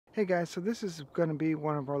Hey guys, so this is going to be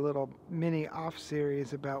one of our little mini off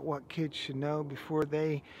series about what kids should know before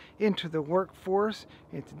they enter the workforce.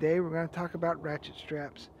 And today we're going to talk about ratchet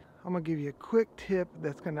straps. I'm going to give you a quick tip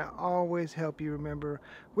that's going to always help you remember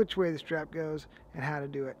which way the strap goes and how to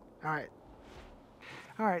do it. Alright,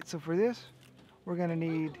 so for this we're going to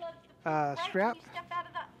need a strap. Right when you step out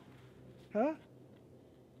of the, Huh?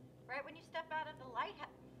 right when you step out of the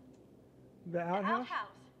The outhouse?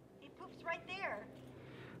 He poops right there.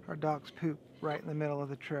 Our dogs poop right in the middle of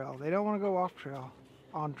the trail. They don't want to go off trail,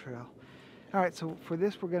 on trail. Alright, so for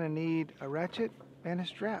this we're going to need a ratchet and a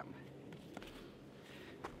strap.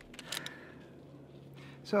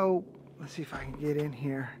 So let's see if I can get in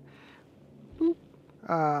here. Boop.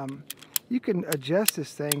 You can adjust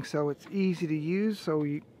this thing so it's easy to use, so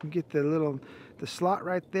you can get the slot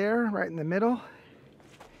right there, right in the middle.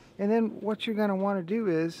 And then what you're going to want to do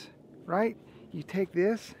is, right, you take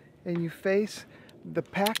this and you face the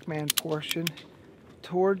Pac-Man portion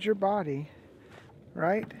towards your body,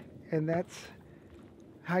 right? And that's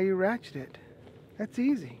how you ratchet it. That's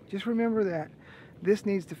easy. Just remember that. This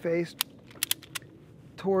needs to face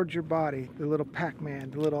towards your body. The little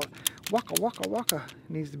Pac-Man, the little waka waka waka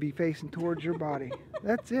needs to be facing towards your body.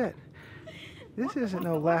 That's it. This isn't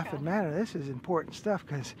no laughing matter. This is important stuff,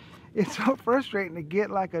 because it's so frustrating to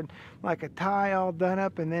get like a tie all done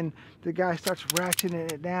up, and then the guy starts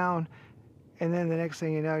ratcheting it down, and then the next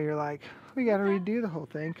thing you know, you're like, we got to redo the whole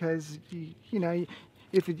thing, because you know,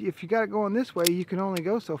 if you got it going this way, you can only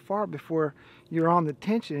go so far before you're on the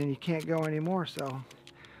tension and you can't go anymore. So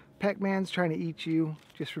Pac-Man's trying to eat you.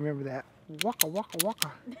 Just remember that. Waka waka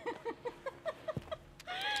waka.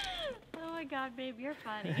 Oh my God, babe, you're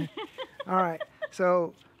funny. All right,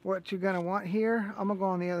 so what you're gonna want here, I'm gonna go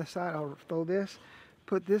on the other side. I'll throw this,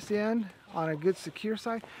 put this in on a good secure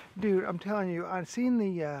side. Dude, I'm telling you, I've seen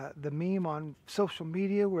the meme on social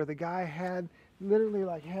media where the guy had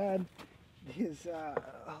literally had his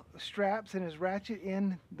straps and his ratchet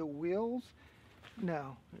in the wheels.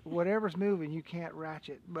 No, whatever's moving you can't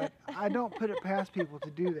ratchet, but I don't put it past people to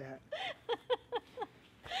do that.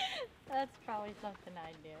 That's probably something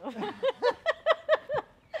I do.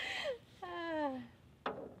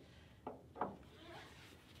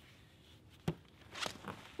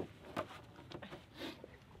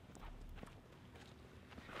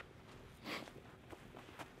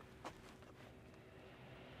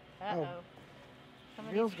 Uh-oh.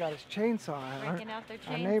 Bill's got his chainsaw out. Breaking out their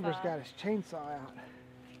chainsaw. Our neighbor's got his chainsaw out.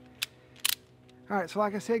 Alright, so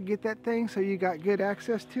like I said, get that thing so you got good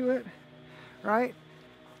access to it. Right?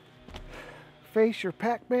 Face your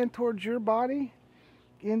Pac-Man towards your body.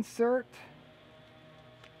 Insert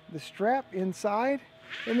the strap inside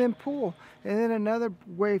and then pull. And then another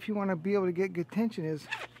way, if you want to be able to get good tension, is,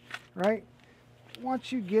 right,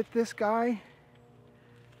 once you get this guy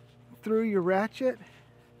through your ratchet,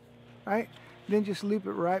 right, then just loop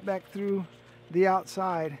it right back through the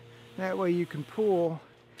outside. That way you can pull,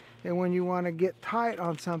 and when you want to get tight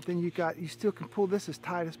on something, you still can pull this as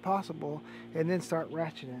tight as possible and then start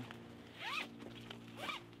ratcheting.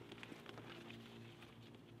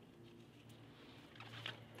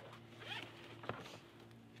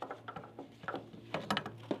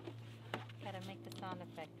 Gotta make the sound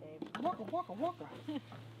effect, babe. Waka waka waka.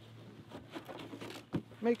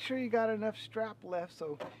 Make sure you got enough strap left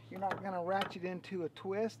so you're not going to ratchet into a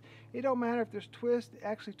twist. It don't matter if there's twists.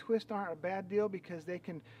 Actually, twists aren't a bad deal, because they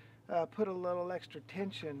can put a little extra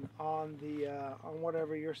tension on on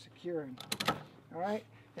whatever you're securing. All right,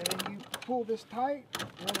 and then you pull this tight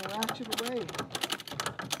and then ratchet away.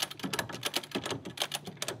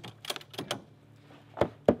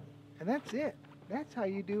 And that's it. That's how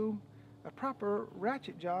you do a proper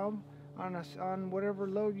ratchet job on whatever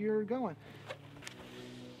load you're going.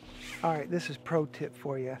 All right, this is pro tip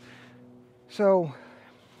for you. So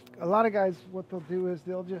a lot of guys, what they'll do is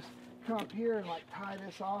they'll just come up here and tie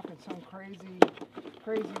this off in some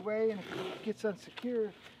crazy way, and if it gets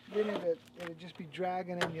unsecure, then it'll just be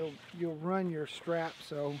dragging, and you'll run your strap,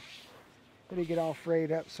 so it'll get all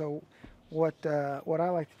frayed up. So what I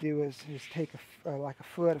like to do is take a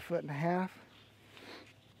foot and a half,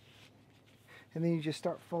 and then you just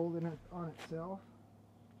start folding it on itself.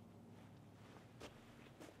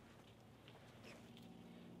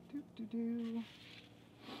 There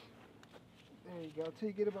you go, till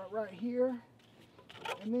you get about right here,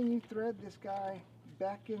 and then you thread this guy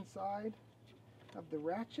back inside of the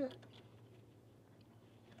ratchet,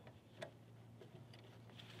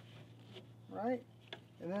 right,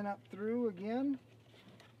 and then up through again,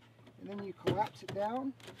 and then you collapse it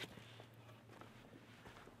down.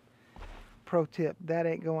 Pro tip, that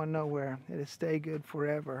ain't going nowhere. It'll stay good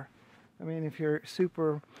forever. I mean, if you're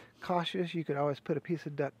super cautious, you could always put a piece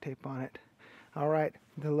of duct tape on it. All right,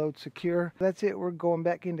 the load's secure. That's it. We're going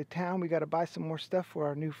back into town. We got to buy some more stuff for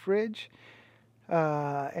our new fridge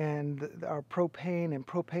and our propane and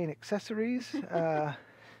propane accessories.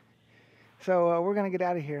 So we're going to get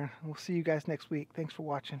out of here. We'll see you guys next week. Thanks for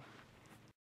watching.